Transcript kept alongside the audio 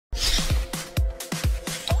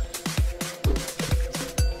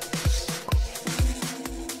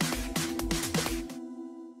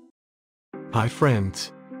Hi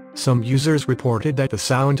friends. Some users reported that the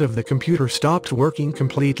sound of the computer stopped working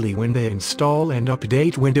completely when they install and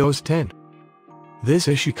update Windows 10. This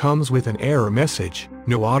issue comes with an error message,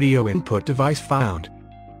 no audio input device found.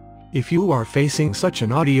 If you are facing such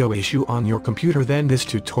an audio issue on your computer, then this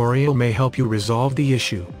tutorial may help you resolve the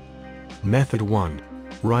issue. Method 1.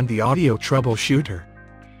 Run the audio troubleshooter.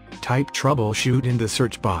 Type troubleshoot in the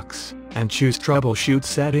search box, and choose troubleshoot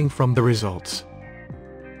setting from the results.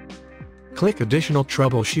 Click additional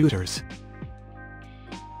troubleshooters.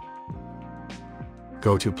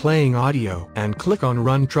 Go to playing audio and click on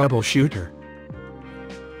run troubleshooter.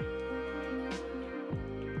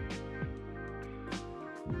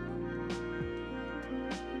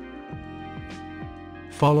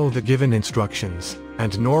 Follow the given instructions,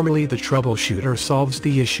 and normally the troubleshooter solves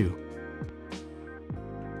the issue.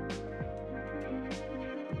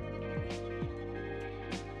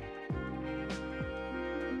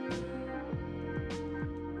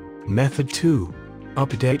 Method 2.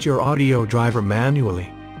 Update your audio driver manually.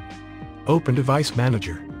 Open Device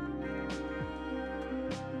Manager.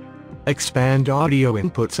 Expand Audio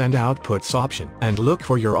Inputs and Outputs option and look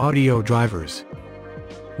for your audio drivers.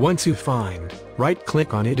 Once you find,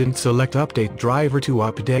 right-click on it and select Update Driver to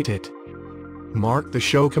update it. Mark the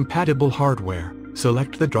Show Compatible Hardware,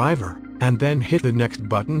 select the driver, and then hit the Next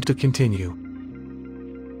button to continue.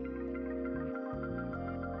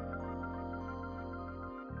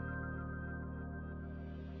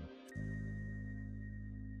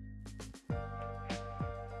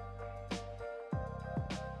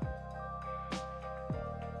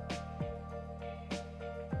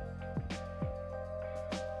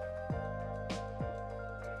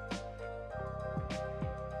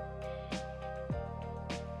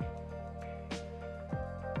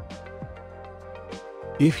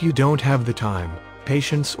 If you don't have the time,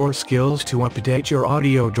 patience or skills to update your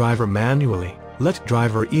audio driver manually, let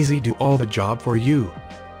Driver Easy do all the job for you.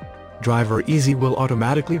 Driver Easy will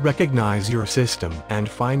automatically recognize your system and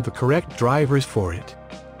find the correct drivers for it.